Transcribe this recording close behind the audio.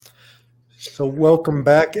So, welcome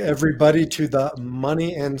back, everybody, to the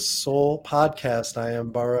Money and Soul podcast. I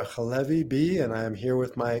am Baruch Halevi B, and I am here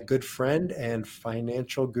with my good friend and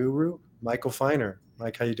financial guru, Michael Feiner.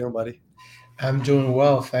 Mike, how you doing, buddy? I'm doing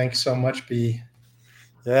well. Thanks so much, B.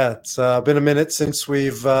 Yeah, it's been a minute since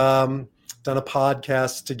we've done a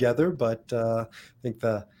podcast together, but I think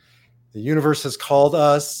the universe has called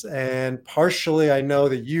us, and partially I know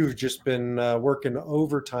that you've just been working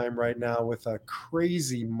overtime right now with a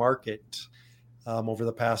crazy market over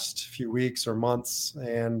the past few weeks or months,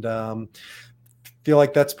 and feel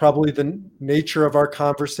like that's probably the nature of our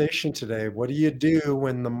conversation today. What do you do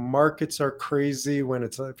when the markets are crazy, when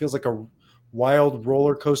it feels like a wild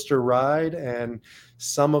roller coaster ride, and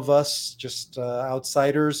some of us just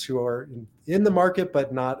outsiders who are in the market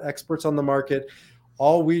but not experts on the market,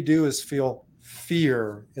 all we do is feel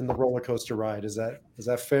fear in the roller coaster ride. Is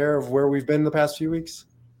that fair of where we've been the past few weeks?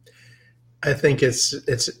 I think it's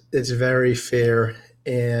very fair,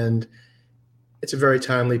 and it's a very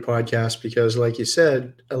timely podcast because, like you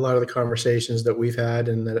said, a lot of the conversations that we've had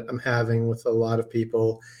and that I'm having with a lot of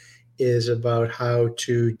people is about how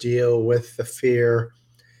to deal with the fear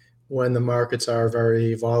when the markets are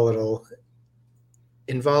very volatile.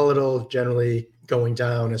 And volatile generally going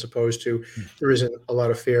down, as opposed to there isn't a lot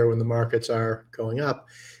of fear when the markets are going up.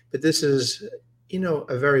 But this is,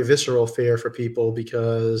 a very visceral fear for people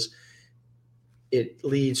because it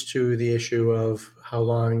leads to the issue of how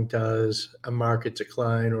long does a market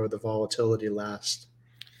decline or the volatility last?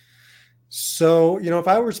 So, if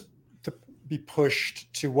I was to be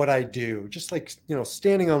pushed to what I do, just like,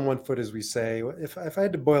 standing on one foot, as we say, if I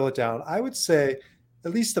had to boil it down, I would say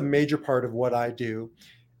at least a major part of what I do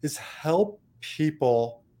is help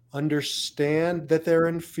people understand that they're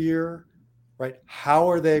in fear, right?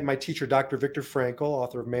 How are they? My teacher, Dr. Viktor Frankl,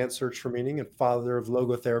 author of Man's Search for Meaning and father of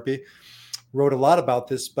logotherapy, wrote a lot about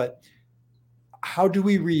this, but how do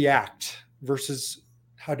we react versus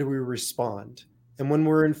how do we respond? And when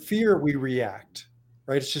we're in fear, we react,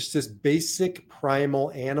 right? It's just this basic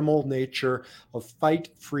primal animal nature of fight,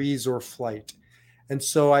 freeze, or flight. And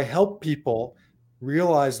so I help people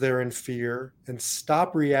realize they're in fear and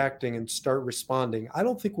stop reacting and start responding. I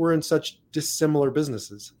don't think we're in such dissimilar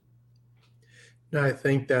businesses. No, I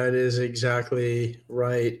think that is exactly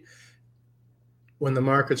right. When the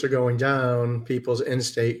markets are going down, people's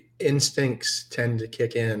instincts tend to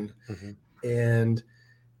kick in. Mm-hmm. And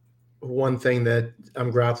one thing that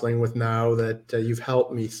I'm grappling with now that you've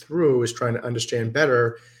helped me through is trying to understand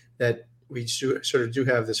better that we sort of do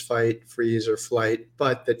have this fight, freeze, or flight,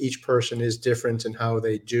 but that each person is different in how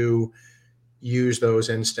they do use those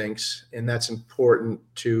instincts. And that's important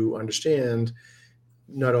to understand,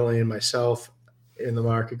 not only in myself, in the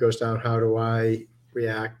market goes down, how do I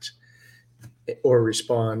react or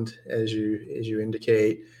respond, as you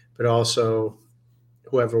indicate, but also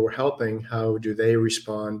whoever we're helping, how do they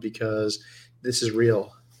respond? Because this is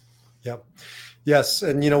real. Yep. Yes.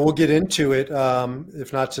 And, we'll get into it.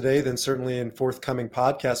 If not today, then certainly in forthcoming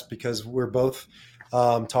podcasts, because we're both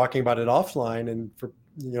talking about it offline. And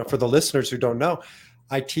for the listeners who don't know,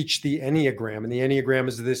 I teach the Enneagram, and the Enneagram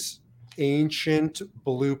is this ancient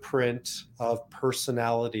blueprint of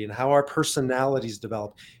personality and how our personalities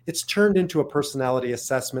develop. It's turned into a personality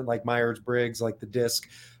assessment like Myers-Briggs, like the DISC,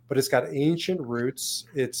 but it's got ancient roots.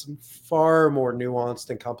 It's far more nuanced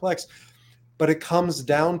and complex, but it comes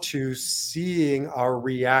down to seeing our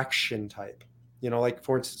reaction type. Like,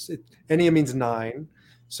 for instance, Ennea means 9.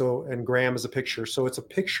 So, and gram is a picture. So it's a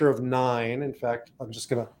picture of 9. In fact, I'm just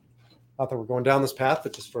going to, not that we're going down this path,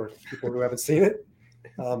 but just for people who haven't seen it,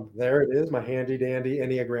 there it is, my handy dandy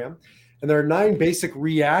Enneagram. And there are 9 basic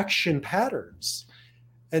reaction patterns.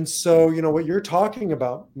 And so, what you're talking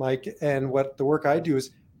about, Mike, and what the work I do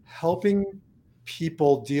is helping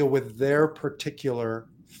people deal with their particular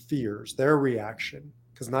fears, their reaction,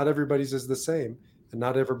 because not everybody's is the same and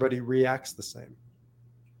not everybody reacts the same.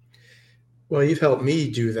 Well, you've helped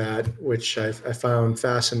me do that, which I found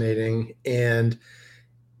fascinating. And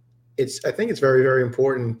I think it's very, very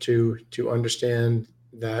important to understand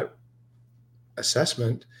that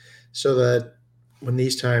assessment so that when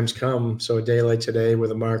these times come, so a day like today where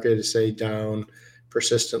the market is, say, down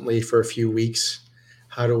persistently for a few weeks,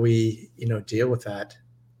 how do we, deal with that?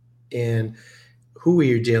 And who are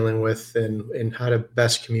you dealing with, and how to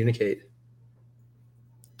best communicate?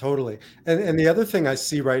 Totally. And the other thing I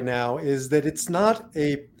see right now is that it's not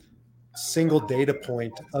a single data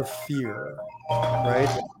point of fear,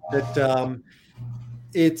 right? That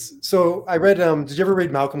it's so I read, did you ever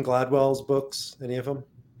read Malcolm Gladwell's books, any of them?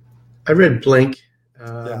 I read Blink,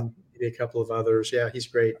 Yeah. maybe a couple of others. Yeah, he's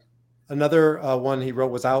great. Another one he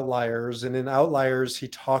wrote was Outliers. And in Outliers, he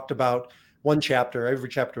talked about one chapter. Every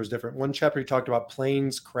chapter was different. One chapter he talked about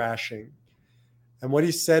planes crashing, and what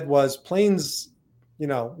he said was planes, you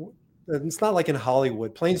know, it's not like in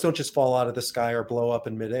Hollywood. Planes don't just fall out of the sky or blow up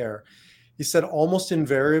in midair. He said almost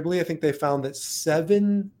invariably, I think they found that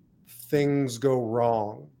 7 things go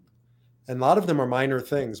wrong. And a lot of them are minor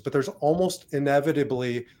things, but there's almost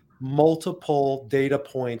inevitably multiple data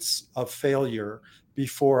points of failure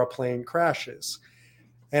before a plane crashes.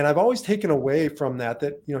 And I've always taken away from that,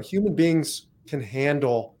 you know, human beings can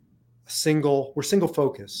handle we're single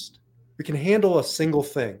focused. We can handle a single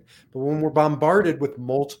thing. But when we're bombarded with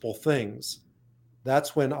multiple things,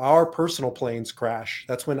 that's when our personal planes crash.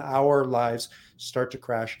 That's when our lives start to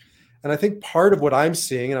crash. And I think part of what I'm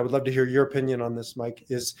seeing, and I would love to hear your opinion on this, Mike,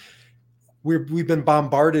 is we've been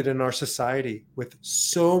bombarded in our society with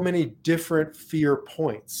so many different fear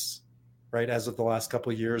points, right? As of the last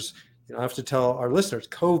couple of years, you know, I have to tell our listeners,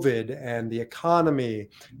 COVID and the economy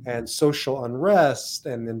and social unrest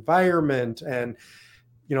and environment, and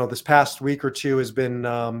you know, this past week or two has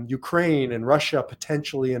been Ukraine and Russia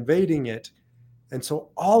potentially invading it, and so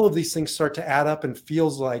all of these things start to add up and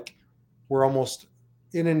feels like we're almost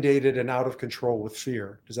inundated and out of control with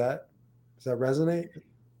fear. Does that resonate?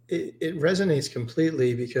 It resonates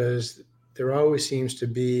completely because there always seems to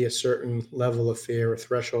be a certain level of fear, a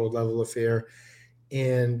threshold level of fear,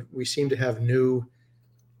 and we seem to have new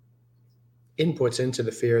inputs into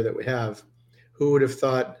the fear that we have. Who would have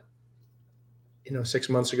thought, you know, 6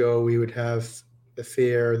 months ago we would have the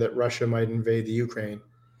fear that Russia might invade the Ukraine?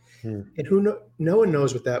 And no one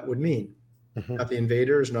knows what that would mean. Not the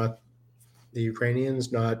invaders, not the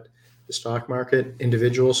Ukrainians, not the stock market,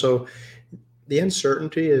 individuals. So the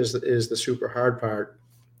uncertainty is the super hard part.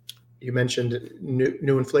 You mentioned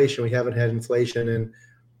new inflation. We haven't had inflation in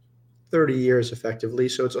 30 years effectively.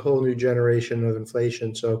 So it's a whole new generation of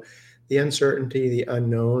inflation. So the uncertainty, the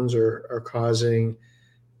unknowns are causing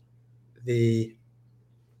the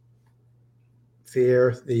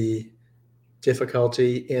fear, the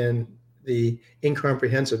difficulty, and the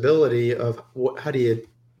incomprehensibility of how do you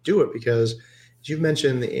do it? Because as you've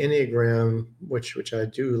mentioned, the Enneagram, which I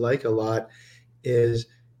do like a lot, is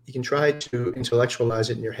you can try to intellectualize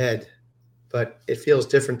it in your head, but it feels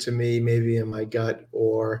different to me, maybe in my gut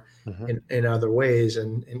or in other ways,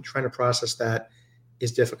 and trying to process that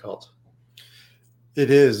is difficult. It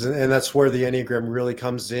is, and that's where the Enneagram really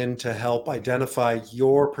comes in to help identify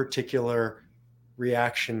your particular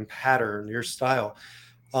reaction pattern, your style.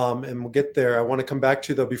 And we'll get there. I want to come back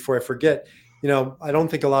to, though, before I forget, you know, I don't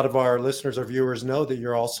think a lot of our listeners or viewers know that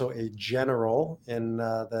you're also a general in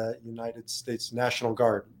the United States National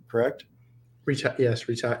Guard, correct? Yes,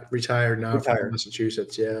 retired now from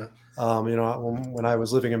Massachusetts. Yeah. You know, when I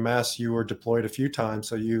was living in Mass, you were deployed a few times,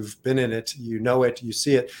 so you've been in it, you know it, you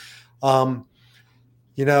see it.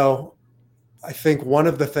 You know, I think one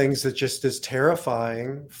of the things that just is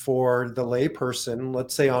terrifying for the layperson,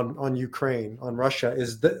 let's say on Ukraine, on Russia,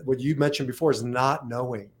 is that what you mentioned before is not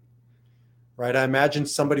knowing, right? I imagine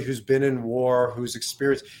somebody who's been in war, who's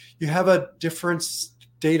experienced, you have a different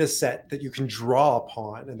data set that you can draw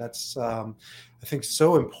upon. And that's, I think,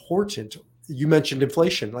 so important. You mentioned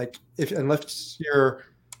inflation, like if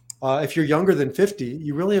you're younger than 50,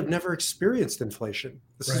 you really have never experienced inflation.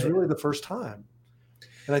 This is really the first time.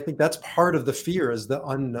 And I think that's part of the fear, is the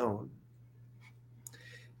unknown.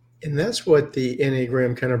 And that's what the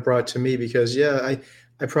Enneagram kind of brought to me, because, I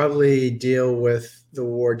probably deal with the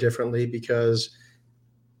war differently because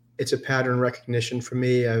it's a pattern recognition for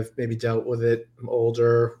me. I've maybe dealt with it. I'm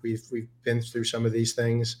older. We've been through some of these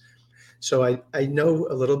things. So I know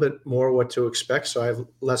a little bit more what to expect. So I have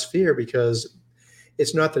less fear, because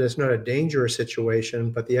it's not that it's not a dangerous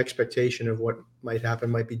situation, but the expectation of what might happen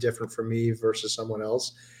might be different for me versus someone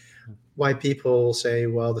else. Why people say,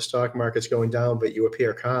 well, the stock market's going down, but you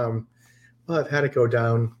appear calm. Well, I've had it go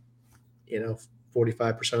down,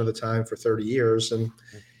 45% of the time for 30 years. And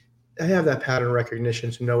I have that pattern recognition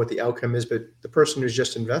to know what the outcome is, but the person who's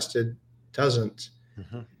just invested doesn't.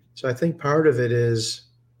 So I think part of it is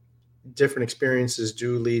different experiences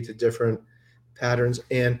do lead to different patterns.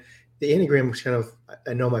 And the Enneagram is kind of,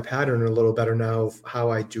 I know my pattern a little better now of how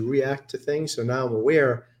I do react to things. So now I'm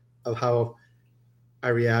aware of how I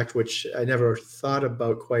react, which I never thought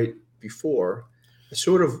about quite before. I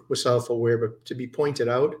sort of was self-aware, but to be pointed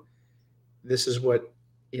out, this is what,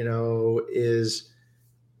 is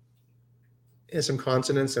some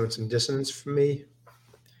consonance and some dissonance for me.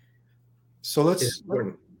 So let's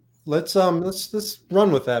run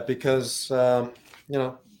with that, because,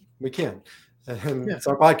 we can. And it's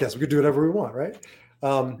our podcast. We can do whatever we want, right?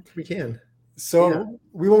 We can. Yeah. So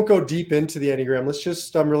we won't go deep into the Enneagram. Let's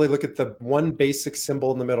just really look at the one basic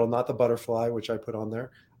symbol in the middle, not the butterfly, which I put on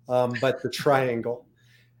there, but the triangle.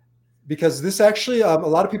 Because this actually, a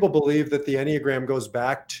lot of people believe that the Enneagram goes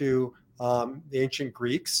back to the ancient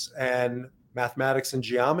Greeks and mathematics and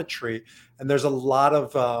geometry, and there's a lot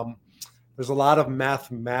of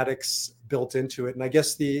mathematics built into it. And I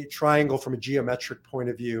guess the triangle, from a geometric point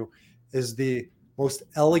of view, is the most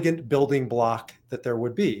elegant building block that there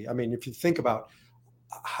would be. I mean, if you think about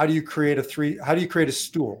how do you create a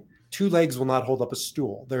stool? Two legs will not hold up a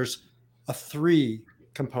stool. There's a three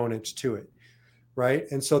component to it, right?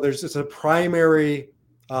 And so it's a primary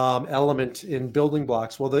element in building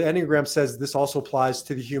blocks. Well, the Enneagram says this also applies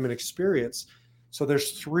to the human experience. So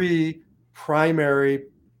there's three primary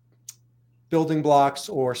building blocks,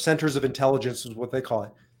 or centers of intelligence is what they call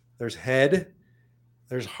it. There's head,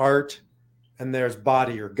 there's heart, and there's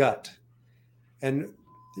body or gut. And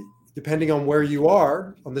depending on where you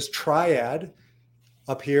are on this triad,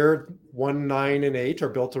 up here, 1, 9, and 8 are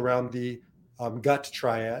built around the gut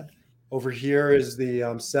triad. Over here is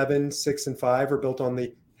the 7, 6, and 5 are built on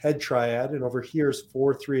the head triad. And over here is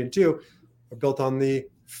 4, 3, and 2 are built on the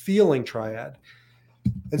feeling triad.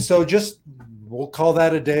 And so we'll call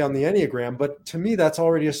that a day on the Enneagram. But to me, that's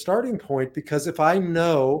already a starting point, because if I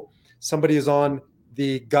know somebody is on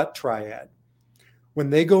the gut triad, when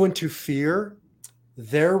they go into fear,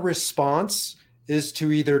 their response is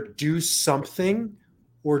to either do something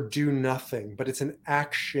or do nothing, but it's an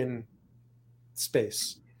action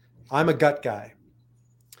space. I'm a gut guy.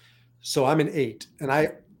 So I'm an 8, and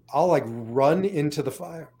I'll like run into the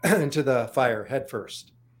fire head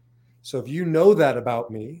first. So if you know that about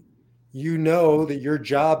me, you know that your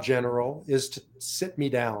job, General, is to sit me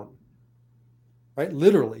down, right?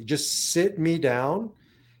 Literally, just sit me down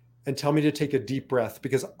and tell me to take a deep breath,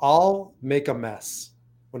 because I'll make a mess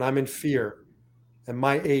when I'm in fear and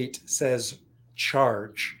my 8 says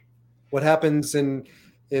charge. What happens in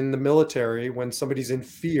the military when somebody's in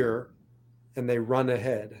fear and they run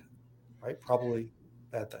ahead, right? Probably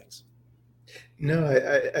bad things. No,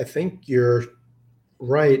 I think you're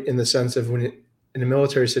right in the sense of in a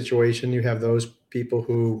military situation, you have those people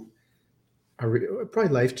who are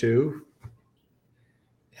probably life too,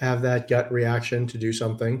 have that gut reaction to do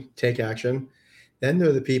something, take action. Then there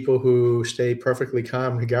are the people who stay perfectly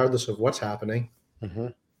calm regardless of what's happening, Mm-hmm.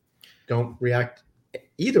 don't react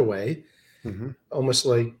either way, Mm-hmm. almost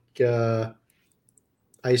like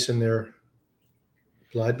ice in their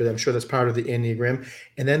blood, but I'm sure that's part of the Enneagram.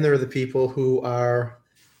 And then there are the people who are,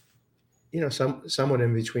 somewhat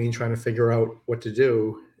in between, trying to figure out what to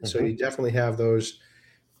do. So Mm-hmm. you definitely have those,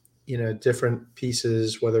 different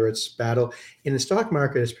pieces, whether it's battle. In the stock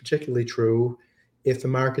market, it's particularly true. If the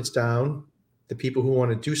market's down, the people who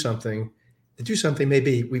want to do something, the do something may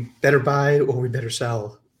be we better buy or we better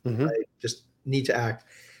sell. Mm-hmm. Right? Just need to act.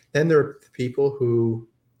 Then there are people who,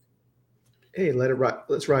 hey,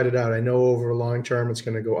 let's ride it out. I know over a long term it's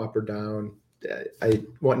going to go up or down. I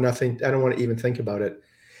want nothing. I don't want to even think about it.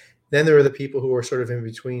 Then there are the people who are sort of in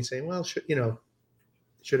between, saying, well,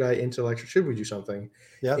 should I intellect or should we do something?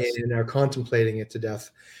 Yes. And are contemplating it to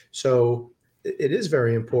death. So it is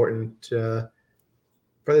very important for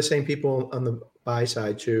the same people on the buy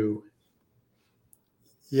side too.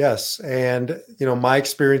 Yes. And, my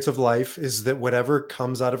experience of life is that whatever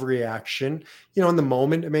comes out of reaction, in the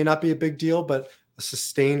moment, it may not be a big deal, but a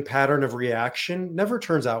sustained pattern of reaction never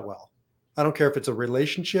turns out well. I don't care if it's a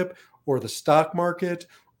relationship or the stock market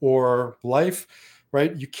or life,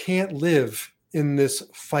 right? You can't live in this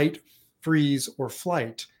fight, freeze, or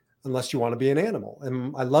flight unless you want to be an animal.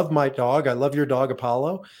 And I love my dog. I love your dog,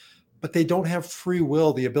 Apollo, but they don't have free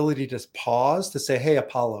will, the ability to pause, to say, hey,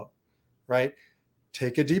 Apollo, right?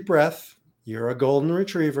 Take a deep breath. You're a golden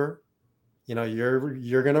retriever.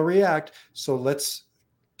 You're going to react. So let's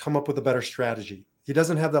come up with a better strategy. He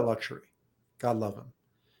doesn't have that luxury. God love him.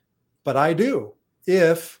 But I do,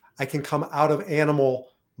 if I can come out of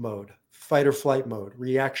animal mode, fight or flight mode,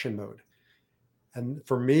 reaction mode. And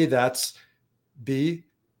for me, that's B,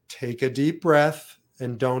 take a deep breath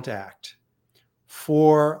and don't act.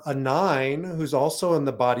 For a 9, who's also in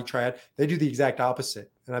the body triad, they do the exact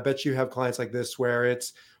opposite. And I bet you have clients like this where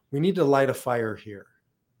we need to light a fire here.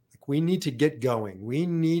 Like, we need to get going. We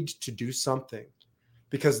need to do something,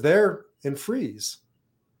 because they're in freeze,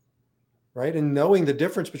 right? And knowing the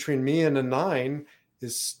difference between me and a 9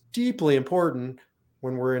 is deeply important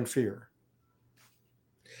when we're in fear.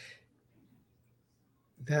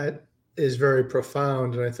 That is very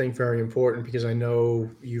profound and I think very important, because I know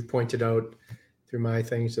you've pointed out through my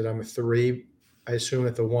things that I'm a 3. I assume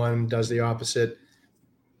that the 1 does the opposite,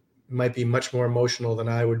 might be much more emotional than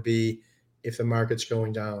I would be if the market's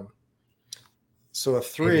going down? So a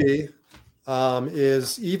 3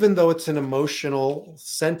 is, even though it's an emotional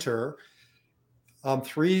center,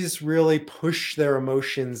 threes really push their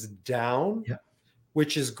emotions down, Yeah.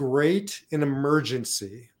 which is great in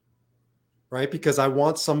emergency, right? Because I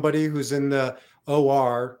want somebody who's in the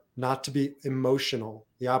OR not to be emotional,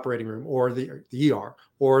 the operating room or the ER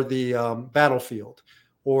or the battlefield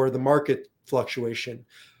or the market fluctuation.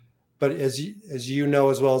 But as you know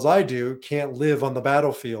as well as I do, can't live on the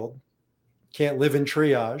battlefield, can't live in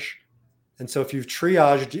triage. And so if you've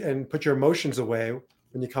triaged and put your emotions away,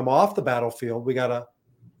 when you come off the battlefield, we got to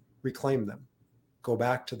reclaim them, go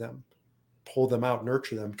back to them, pull them out,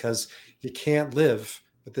 nurture them, because you can't live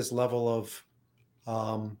with this level of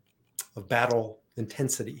battle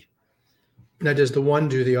intensity. Now, does the one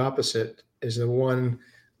do the opposite? Is the one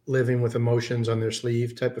living with emotions on their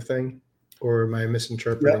sleeve type of thing? Or am I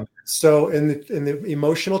misinterpreting? Yeah. So in the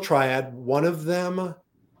emotional triad, one of them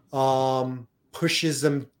pushes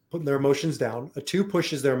them, put their emotions down. A 2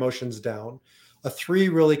 pushes their emotions down. A 3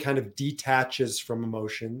 really kind of detaches from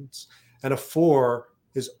emotions. And a 4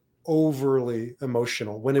 is overly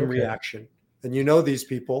emotional when in reaction. And you know these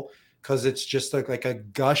people because it's just like a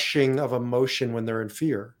gushing of emotion when they're in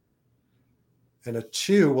fear. And a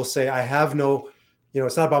 2 will say, I have no,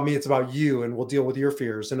 it's not about me, it's about you, and we'll deal with your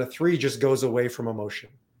fears. And a 3 just goes away from emotion.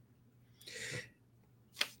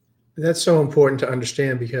 That's so important to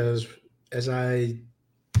understand, because as I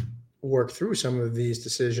work through some of these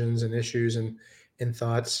decisions and issues and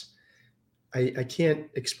thoughts, I can't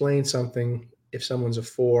explain something if someone's a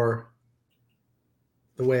 4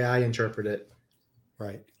 the way I interpret it.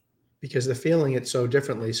 Right. Because they're feeling it so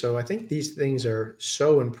differently. So I think these things are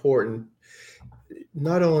so important,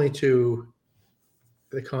 not only to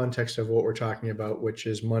the context of what we're talking about, which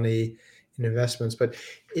is money and investments, but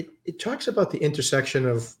it talks about the intersection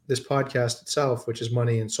of this podcast itself, which is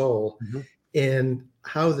money and soul, and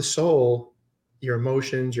how the soul, your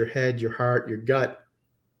emotions, your head, your heart, your gut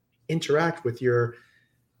interact with your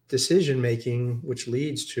decision making, which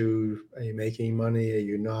leads to, are you making money, are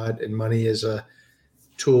you not? And money is a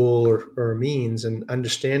tool or a means, and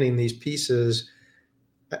understanding these pieces,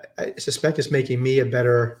 I suspect it's making me a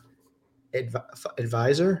better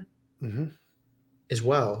advisor as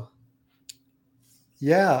well.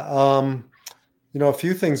 Yeah. A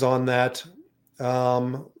few things on that.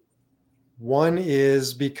 One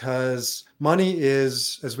is because money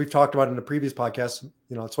is, as we've talked about in the previous podcast,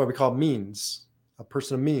 that's why we call it means, a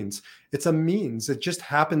person of means. It's a means. It just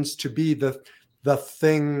happens to be the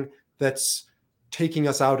thing that's taking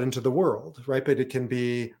us out into the world, right? But it can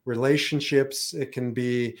be relationships. It can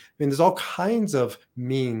be, there's all kinds of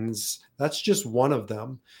means. That's just one of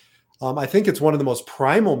them. I think it's one of the most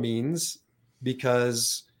primal means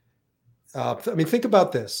because, think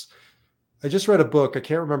about this. I just read a book. I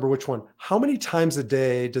can't remember which one. How many times a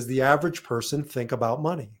day does the average person think about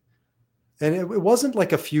money? And it wasn't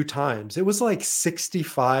like a few times. It was like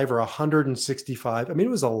 65 or 165. It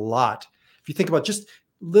was a lot. If you think about just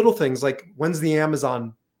little things like, when's the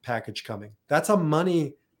Amazon package coming? That's a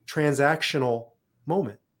money transactional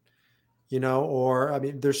moment, or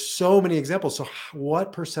there's so many examples. So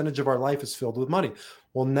what percentage of our life is filled with money?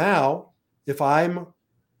 Well, now if I'm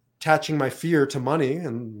attaching my fear to money,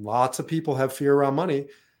 and lots of people have fear around money,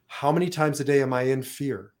 how many times a day am I in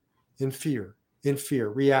fear,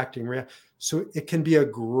 reacting? So it can be a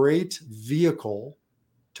great vehicle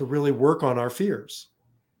to really work on our fears.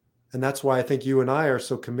 And that's why I think you and I are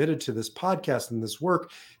so committed to this podcast and this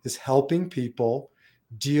work, is helping people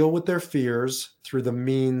deal with their fears through the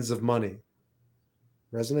means of money.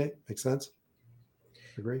 Resonate? Make sense?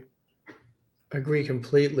 Agree? Agree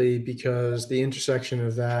completely, because the intersection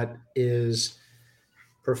of that is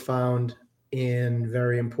profound and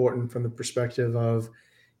very important from the perspective of,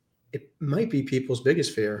 it might be people's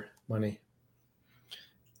biggest fear, money.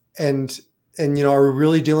 And are we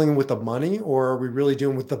really dealing with the money, or are we really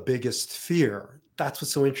dealing with the biggest fear? That's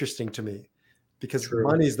what's so interesting to me, because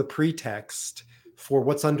money is the pretext for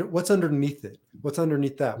what's underneath it. What's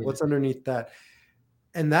underneath that? Yeah. What's underneath that?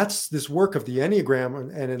 And that's this work of the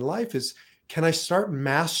Enneagram and in life is, can I start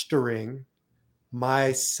mastering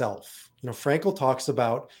myself? Frankl talks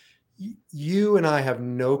about, you and I have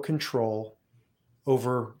no control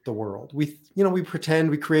over the world. We pretend,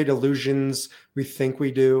 we create illusions. We think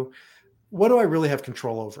we do. What do I really have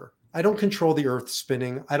control over? I don't control the earth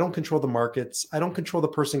spinning. I don't control the markets. I don't control the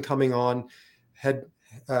person coming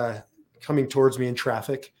towards me in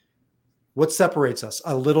traffic. What separates us?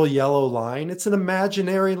 A little yellow line. It's an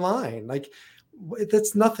imaginary line. Like,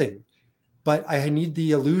 that's nothing. But I need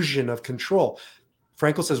the illusion of control.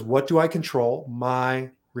 Frankl says, what do I control? My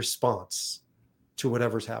response to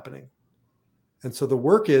whatever's happening. And so the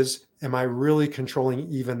work is, am I really controlling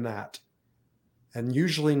even that? And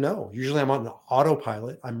usually, no. Usually I'm on an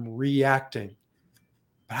autopilot. I'm reacting.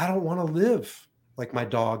 But I don't want to live like my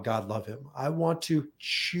dog, God love him. I want to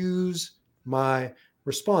choose my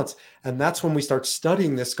response. And that's when we start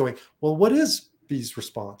studying this, going, well, what is B's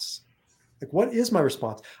response? Like, what is my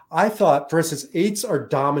response? I thought, for instance, 8s are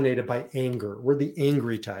dominated by anger. We're the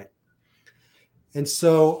angry type. And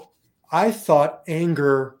so I thought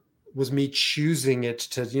anger was me choosing it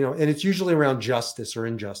to, and it's usually around justice or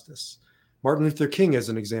injustice. Martin Luther King, as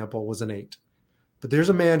an example, was an 8. But there's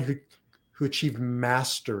a man who achieved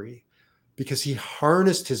mastery because he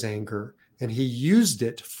harnessed his anger and he used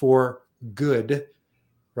it for good,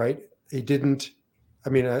 right? He didn't,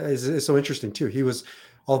 it's so interesting too. He was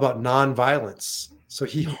all about nonviolence. So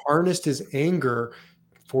he harnessed his anger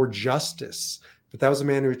for justice. But that was a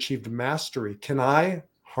man who achieved mastery. Can I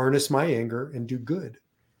harness my anger and do good?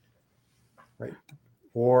 Right?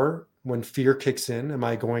 Or when fear kicks in, am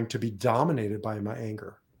I going to be dominated by my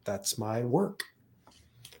anger? That's my work.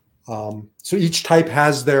 So each type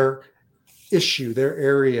has their issue, their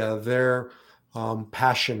area, their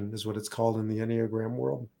passion is what it's called in the Enneagram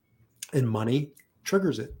world. And money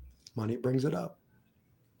triggers it. Money brings it up.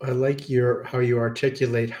 I like how you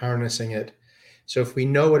articulate harnessing it. So if we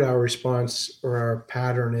know what our response or our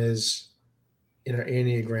pattern is in our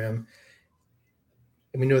Enneagram,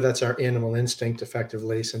 and we know that's our animal instinct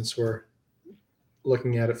effectively, since we're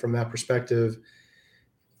looking at it from that perspective,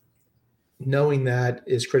 knowing that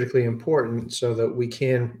is critically important so that we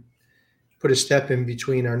can put a step in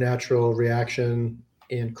between our natural reaction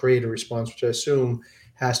and create a response, which I assume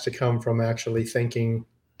has to come from actually thinking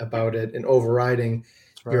about it and overriding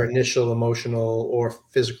your initial emotional or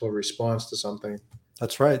physical response to something.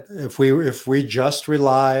 That's right. If we just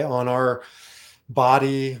rely on our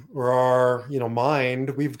body or our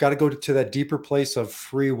mind, we've got to go to that deeper place of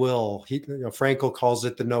free will. Frankl calls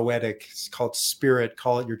it the noetic. It's called spirit.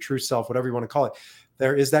 Call it your true self, whatever you want to call it.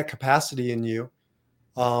 There is that capacity in you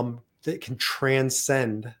that can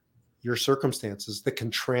transcend your circumstances, that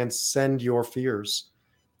can transcend your fears.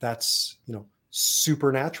 That's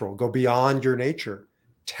supernatural. Go beyond your nature.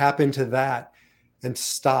 Tap into that and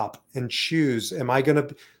stop and choose. Am I going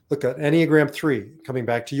to look at Enneagram 3, coming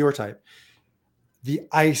back to your type? The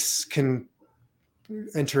ice can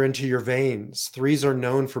enter into your veins. 3s are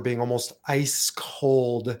known for being almost ice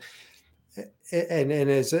cold and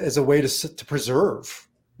as a way to preserve,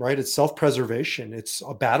 right? It's self-preservation. It's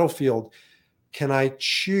a battlefield. Can I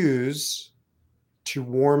choose to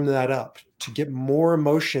warm that up, to get more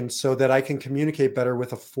emotion so that I can communicate better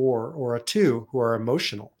with a 4 or a 2 who are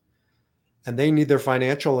emotional? And they need their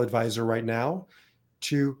financial advisor right now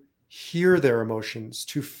to hear their emotions,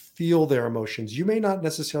 to feel their emotions. You may not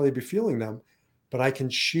necessarily be feeling them, but I can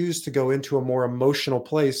choose to go into a more emotional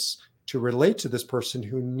place to relate to this person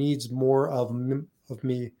who needs more of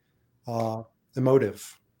me,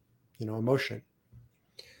 emotive, emotion.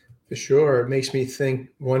 For sure. It makes me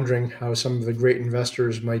wondering how some of the great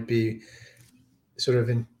investors might be sort of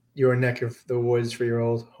in your neck of the woods for your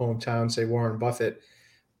old hometown, say Warren Buffett.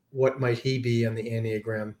 What might he be on the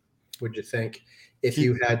Enneagram, would you think? If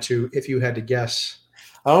you had to guess.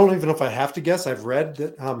 I don't even know if I have to guess. I've read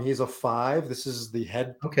that he's a 5. This is the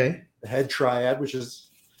head. Okay. The head triad,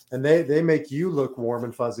 and they make you look warm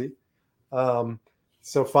and fuzzy.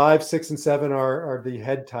 So 5, 6, and 7 are the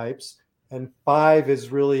head types, and 5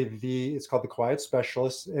 is really it's called the quiet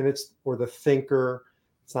specialist, and or the thinker.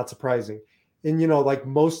 It's not surprising. And like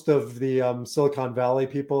most of the Silicon Valley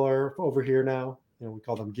people are over here now. We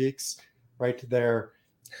call them geeks, right?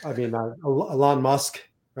 Elon Musk,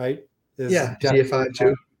 right? Is he a 5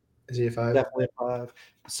 too? Is he a 5? Definitely a 5.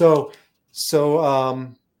 So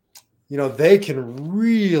they can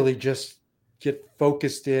really just get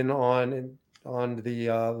focused in on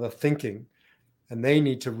the thinking, and they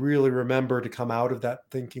need to really remember to come out of that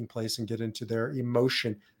thinking place and get into their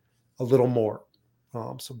emotion a little more.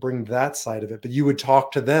 So bring that side of it. But you would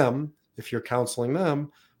talk to them, if you're counseling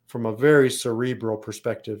them, from a very cerebral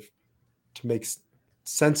perspective to make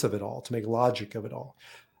sense of it all, to make logic of it all.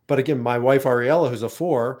 But again, my wife, Ariella, who's a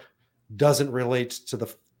 4, doesn't relate to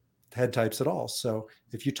the head types at all. So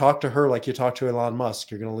if you talk to her like you talk to Elon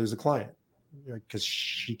Musk, you're going to lose a client because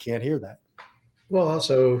she can't hear that. Well,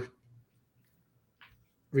 also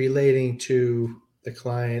relating to the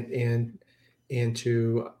client and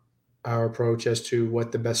to our approach as to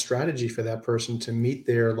what the best strategy for that person to meet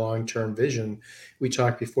their long-term vision. We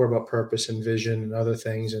talked before about purpose and vision and other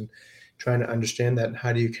things, and trying to understand that. And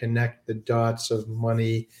how do you connect the dots of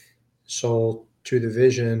money, soul to the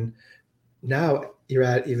vision? Now,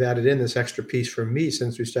 you've added in this extra piece for me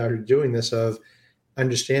since we started doing this of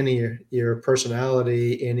understanding your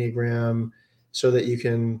personality Enneagram so that you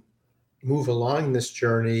can move along this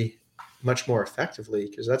journey much more effectively,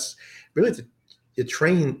 because that's really the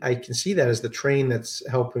train. I can see that as the train that's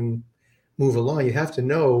helping move along. You have to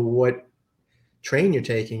know what train you're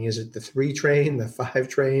taking. Is it the 3 train, the 5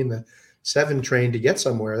 train, the 7 train to get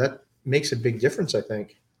somewhere? That makes a big difference, I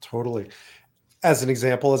think. Totally. As an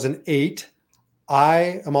example, as an 8,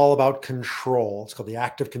 I am all about control. It's called the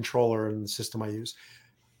active controller in the system I use.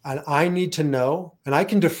 And I need to know, and I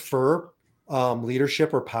can defer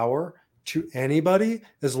leadership or power to anybody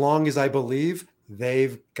as long as I believe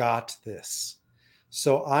they've got this.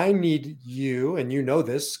 So I need you, and you know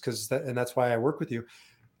this and that's why I work with you.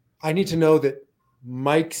 I need to know that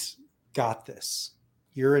Mike's got this.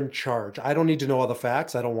 You're in charge. I don't need to know all the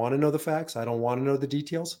facts. I don't want to know the facts. I don't want to know the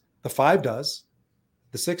details. The 5 does.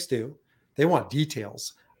 The 6 do. They want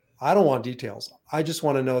details. I don't want details. I just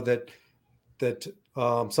want to know that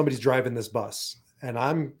somebody's driving this bus and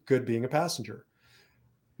I'm good being a passenger.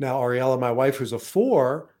 Now, Ariella, my wife, who's a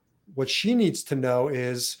 4, what she needs to know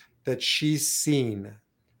is that she's seen,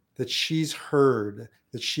 that she's heard,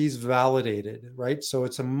 that she's validated, right? So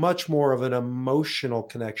it's a much more of an emotional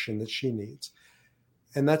connection that she needs.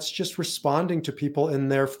 And that's just responding to people in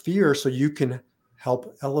their fear so you can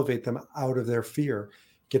help elevate them out of their fear,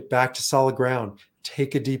 get back to solid ground,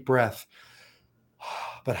 take a deep breath.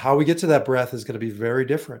 But how we get to that breath is going to be very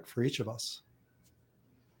different for each of us.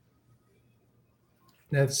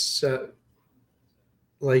 That's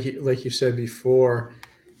like you said before,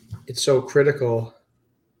 it's so critical,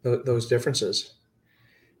 those differences.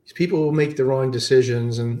 People will make the wrong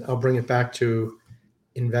decisions, and I'll bring it back to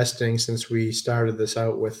investing since we started this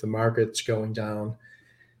out with the markets going down.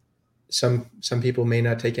 Some people may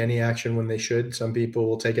not take any action when they should. Some people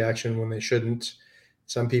will take action when they shouldn't.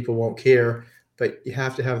 Some people won't care, but you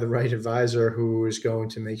have to have the right advisor who is going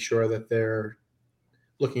to make sure that they're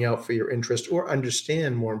looking out for your interest, or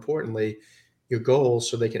understand, more importantly, your goals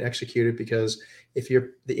so they can execute it. Because if you're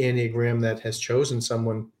the Enneagram that has chosen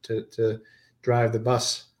someone to drive the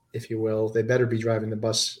bus, if you will, they better be driving the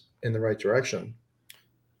bus in the right direction.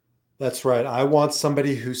 That's right. I want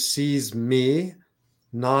somebody who sees me,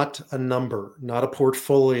 not a number, not a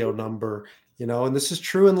portfolio number, and this is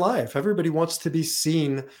true in life. Everybody wants to be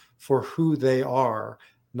seen for who they are,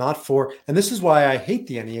 and this is why I hate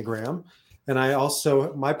the Enneagram. And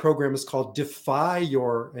my program is called Defy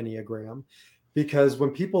Your Enneagram, because when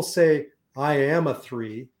people say, I am a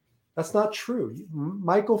 3, that's not true.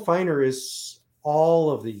 Michael Feiner is all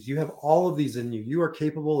of these. You have all of these in you. You are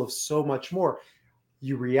capable of so much more.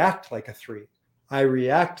 You react like a 3. I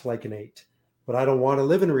react like an 8, but I don't want to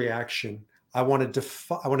live in reaction. I want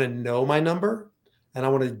to know my number, and I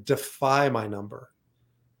want to defy my number.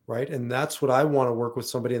 Right. And that's what I want to work with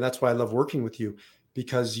somebody. And that's why I love working with you,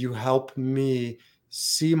 because you help me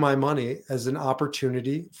see my money as an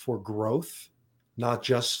opportunity for growth, not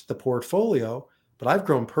just the portfolio, but I've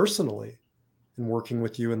grown personally in working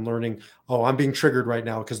with you and learning, oh, I'm being triggered right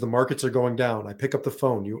now because the markets are going down. I pick up the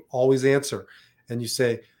phone, you always answer, and you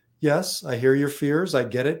say, yes, I hear your fears. I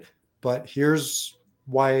get it. But here's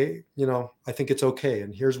why, I think it's okay.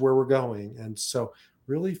 And here's where we're going. And so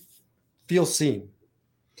really feel seen.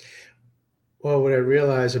 Well, what I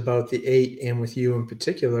realize about the 8, and with you in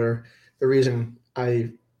particular, the reason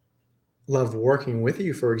I love working with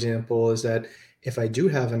you, for example, is that if I do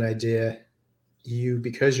have an idea,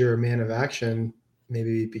 because you're a man of action,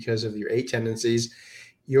 maybe because of your 8 tendencies,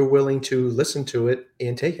 you're willing to listen to it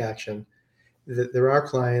and take action. There are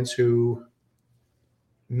clients who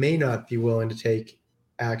may not be willing to take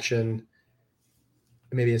action,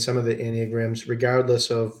 maybe in some of the Enneagrams,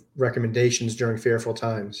 regardless of recommendations during fearful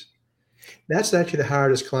times. That's actually the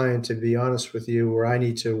hardest client, to be honest with you, where I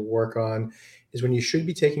need to work on, is when you should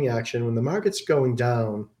be taking action, when the market's going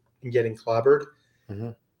down and getting clobbered. Mm-hmm.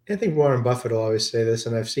 I think Warren Buffett will always say this,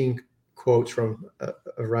 and I've seen quotes from a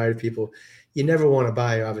variety of people. You never want to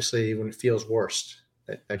buy, obviously, when it feels worst,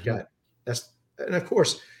 that mm-hmm. gut. And of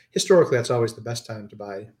course, historically, that's always the best time to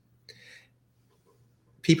buy.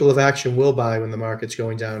 People of action will buy when the market's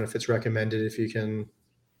going down if it's recommended, if you can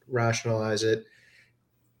rationalize it.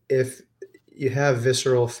 If you have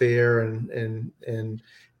visceral fear and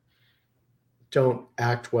don't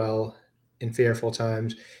act well in fearful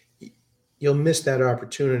times, you'll miss that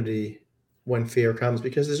opportunity when fear comes,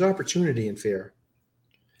 because there's opportunity in fear.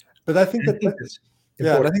 But I think and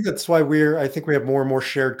I think that's why I think we have more and more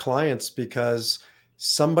shared clients, because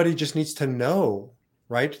somebody just needs to know,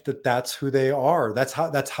 right, that that's who they are. That's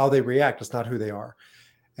how they react. It's not who they are.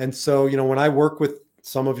 And so, when I work with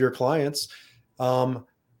some of your clients, um,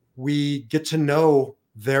 we get to know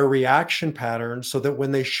their reaction patterns so that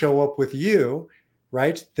when they show up with you,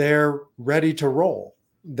 right, they're ready to roll.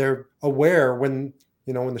 They're aware when,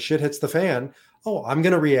 when the shit hits the fan, oh, I'm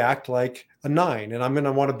going to react like a 9 and I'm going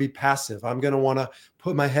to want to be passive. I'm going to want to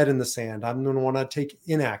put my head in the sand. I'm going to want to take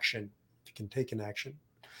inaction. You can take inaction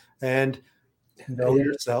and know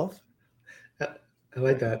yourself. I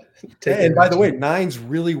like that. And by the way, 9s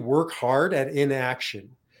really work hard at inaction.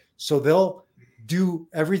 So they'll do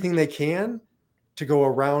everything they can to go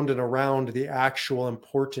around and around the actual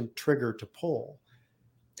important trigger to pull.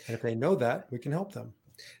 And if they know that, we can help them.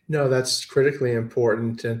 No, that's critically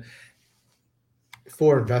important. And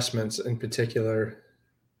for investments in particular,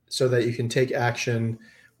 so that you can take action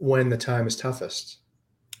when the time is toughest,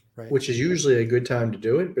 right, which is usually a good time to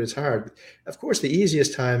do it, but it's hard. Of course, the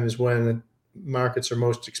easiest time is when markets are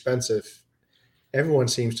most expensive. Everyone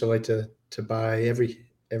seems to like to buy every.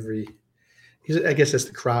 I guess it's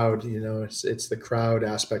the crowd, it's the crowd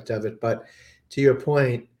aspect of it. But to your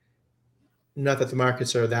point, not that the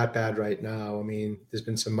markets are that bad right now. I mean, there's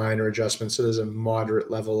been some minor adjustments, so there's a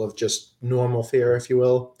moderate level of just normal fear, if you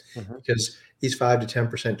will, because these 5 to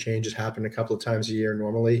 10% changes happen a couple of times a year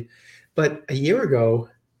normally. But a year ago,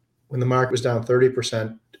 when the market was down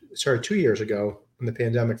 30%, 2 years ago, when the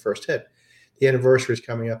pandemic first hit, the anniversary is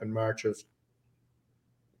coming up in March of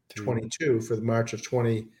 22 for the March of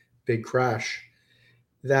 20 big crash.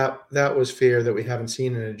 That was fear that we haven't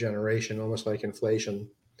seen in a generation, almost like inflation.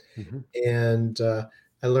 And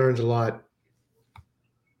I learned a lot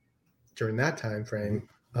during that time frame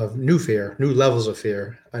of new fear, new levels of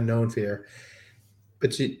fear, unknown fear.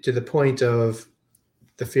 But to the point of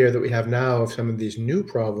the fear that we have now of some of these new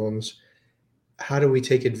problems, how do we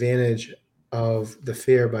take advantage of the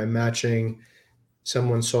fear by matching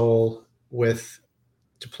someone's soul with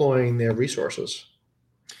deploying their resources?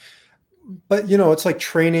 But, it's like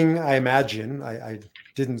training, I imagine. I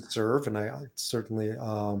didn't serve, and I certainly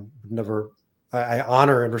never, I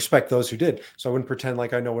honor and respect those who did. So I wouldn't pretend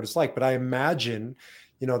like I know what it's like. But I imagine,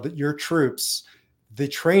 that your troops, the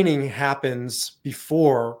training happens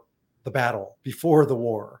before the battle, before the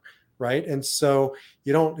war, right? And so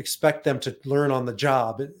you don't expect them to learn on the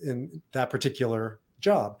job in that particular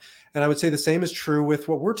job. And I would say the same is true with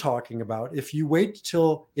what we're talking about. If you wait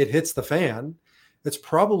till it hits the fan, it's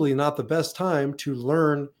probably not the best time to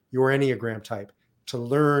learn your Enneagram type, to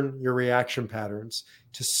learn your reaction patterns,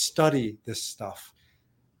 to study this stuff.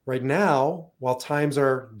 Right now, while times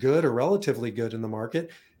are good or relatively good in the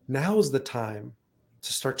market, now is the time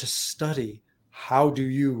to start to study. How do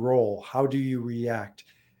you roll? How do you react?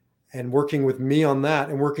 And working with me on that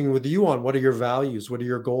and working with you on what are your values? What are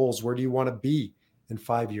your goals? Where do you want to be in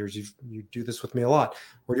 5 years? You do this with me a lot.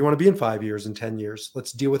 Where do you want to be in 5 years and 10 years?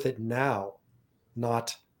 Let's deal with it now,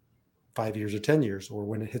 not 5 years or 10 years or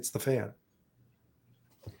when it hits the fan.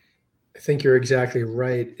 I think you're exactly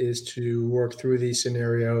right, is to work through these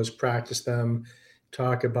scenarios, practice them,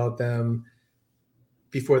 talk about them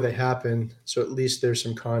before they happen. So at least there's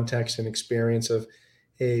some context and experience of,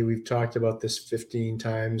 hey, we've talked about this 15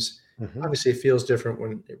 times. Obviously, it feels different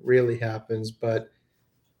when it really happens, but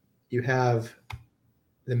you have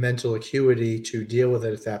the mental acuity to deal with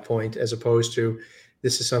it at that point, as opposed to,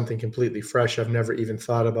 this is something completely fresh. I've never even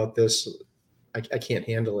thought about this. I can't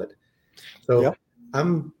handle it. So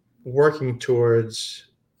I'm working towards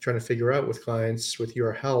trying to figure out with clients, with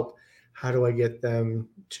your help, how do I get them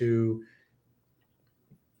to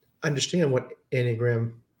understand what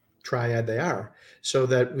Enneagram triad they are, so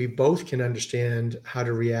that we both can understand how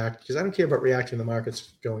to react. Because I don't care about reacting to the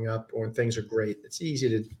markets going up or when things are great. It's easy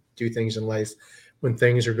to do things in life when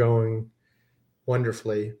things are going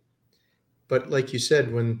wonderfully. But like you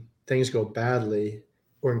said, when things go badly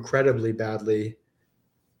or incredibly badly,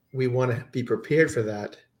 we want to be prepared for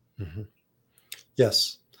that.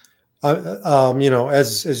 Yes.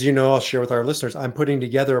 As you know, I'll share with our listeners, I'm putting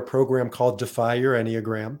together a program called Defy Your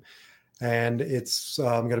Enneagram. And it's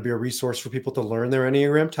going to be a resource for people to learn their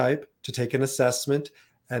Enneagram type, to take an assessment,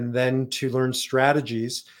 and then to learn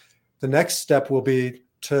strategies. The next step will be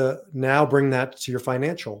to now bring that to your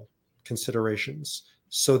financial considerations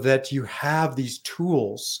so that you have these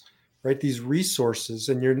tools, right? These resources,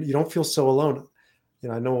 and you don't feel so alone.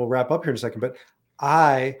 I know we'll wrap up here in a second, but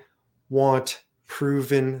I want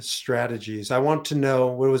proven strategies. I want to know,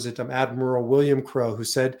 what was it? Admiral William Crowe, who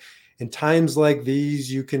said, in times like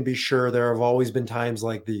these, you can be sure there have always been times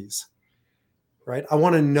like these, right? I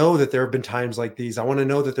want to know that there have been times like these. I want to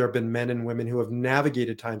know that there have been men and women who have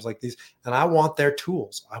navigated times like these. And I want their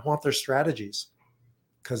tools. I want their strategies,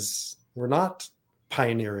 because we're not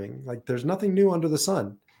pioneering. Like, there's nothing new under the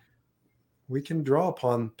sun. We can draw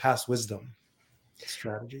upon past wisdom.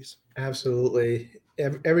 strategies. Absolutely.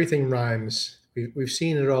 Everything rhymes. We've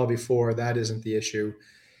seen it all before. That isn't the issue.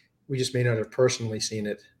 We just may not have personally seen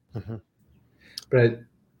it. Mm-hmm. But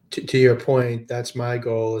to your point, that's my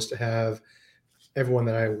goal, is to have everyone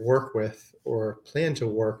that I work with or plan to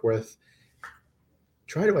work with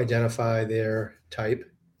try to identify their type,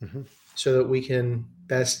 Mm-hmm. so that we can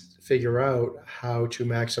best figure out how to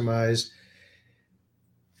maximize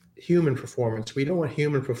human performance. We don't want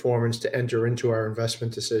human performance to enter into our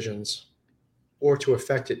investment decisions or to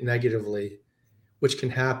affect it negatively, which can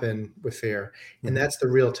happen with fear. And Mm-hmm. that's the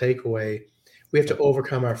real takeaway. We have to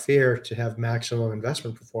overcome our fear to have maximum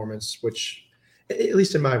investment performance, which, at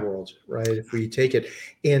least in my world, right? If we take it,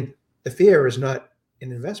 and the fear is not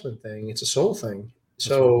an investment thing, it's a soul thing. That's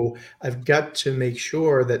right. So I've got to make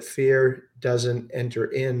sure that fear doesn't enter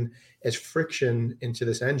in as friction into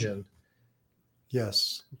this engine.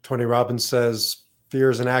 Yes. Tony Robbins says fear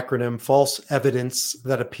is an acronym: false evidence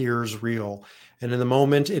that appears real. And in the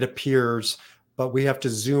moment it appears, but we have to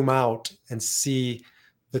zoom out and see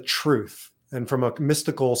the truth. And from a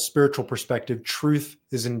mystical, spiritual perspective, truth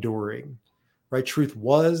is enduring, right? Truth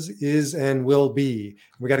was, is, and will be.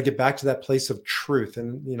 We got to get back to that place of truth.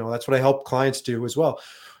 And, that's what I help clients do as well.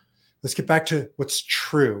 Let's get back to what's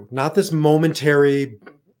true, not this momentary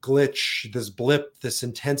glitch, this blip, this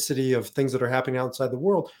intensity of things that are happening outside the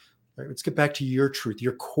world. Right? Let's get back to your truth,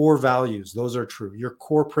 your core values. Those are true. Your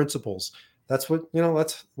core principles. That's what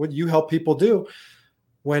you help people do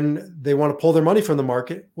when they want to pull their money from the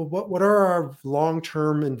market. Well, what are our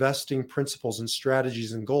long-term investing principles and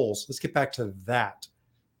strategies and goals? Let's get back to that.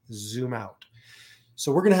 Zoom out.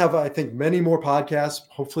 So we're going to have, I think, many more podcasts,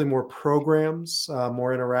 hopefully more programs,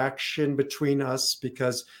 more interaction between us,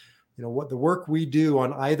 because what the work we do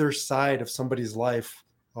on either side of somebody's life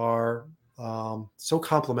are so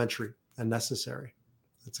complementary and necessary.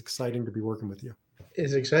 It's exciting to be working with you.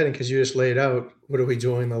 It's exciting because you just laid out, what are we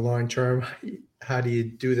doing in the long term? How do you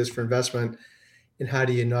do this for investment? And how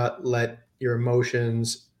do you not let your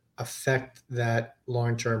emotions affect that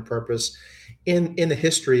long-term purpose? In the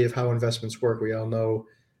history of how investments work, we all know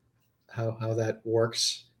how that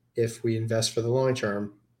works. If we invest for the long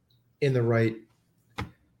term in the right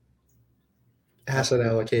asset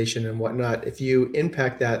allocation and whatnot, if you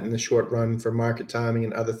impact that in the short run for market timing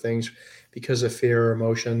and other things because of fear or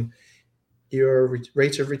emotion, your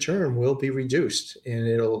rates of return will be reduced and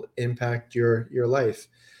it'll impact your life.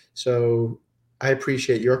 So I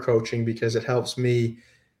appreciate your coaching, because it helps me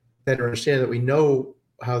better understand that we know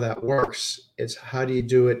how that works. It's how do you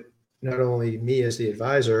do it, not only me as the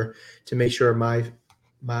advisor, to make sure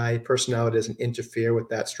my personality doesn't interfere with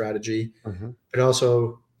that strategy, Mm-hmm. but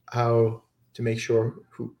also how to make sure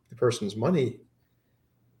the person's money,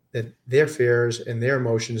 that their fears and their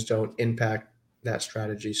emotions don't impact that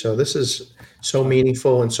strategy. So this is so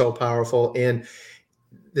meaningful and so powerful, and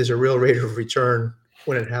there's a real rate of return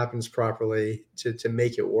when it happens properly to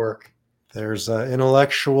make it work. There's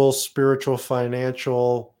intellectual, spiritual,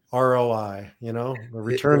 financial ROI, the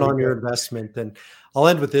return on your investment. And I'll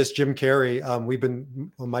end with this. Jim Carrey,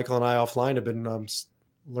 Michael and I offline have been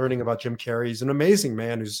learning about Jim Carrey. He's an amazing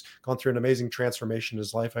man who's gone through an amazing transformation in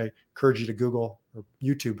his life. I encourage you to Google or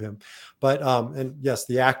YouTube him. But, and yes,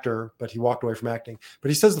 the actor, but he walked away from acting. But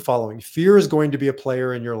he says the following: fear is going to be a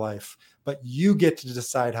player in your life, but you get to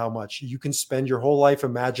decide how much. You can spend your whole life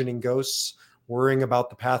imagining ghosts, worrying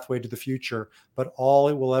about the pathway to the future, but all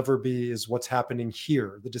it will ever be is what's happening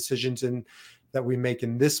here, the decisions that we make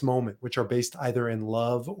in this moment, which are based either in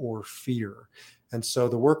love or fear. And so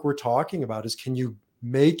the work we're talking about is, can you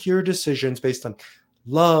make your decisions based on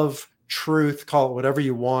love, truth, call it whatever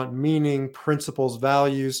you want, meaning, principles,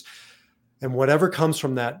 values, and whatever comes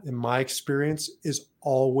from that, in my experience, is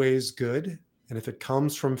always good. And if it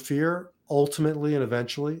comes from fear, ultimately and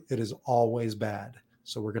eventually, it is always bad.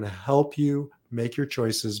 So we're going to help you make your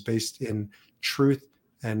choices based in truth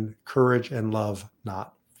and courage and love,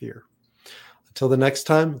 not fear. Until the next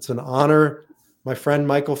time, it's an honor, my friend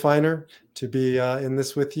Michael Feiner, to be in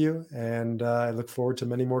this with you. And I look forward to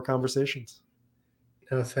many more conversations.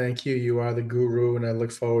 No, thank you. You are the guru, and I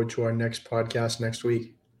look forward to our next podcast next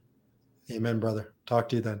week. Amen, brother. Talk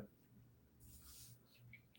to you then.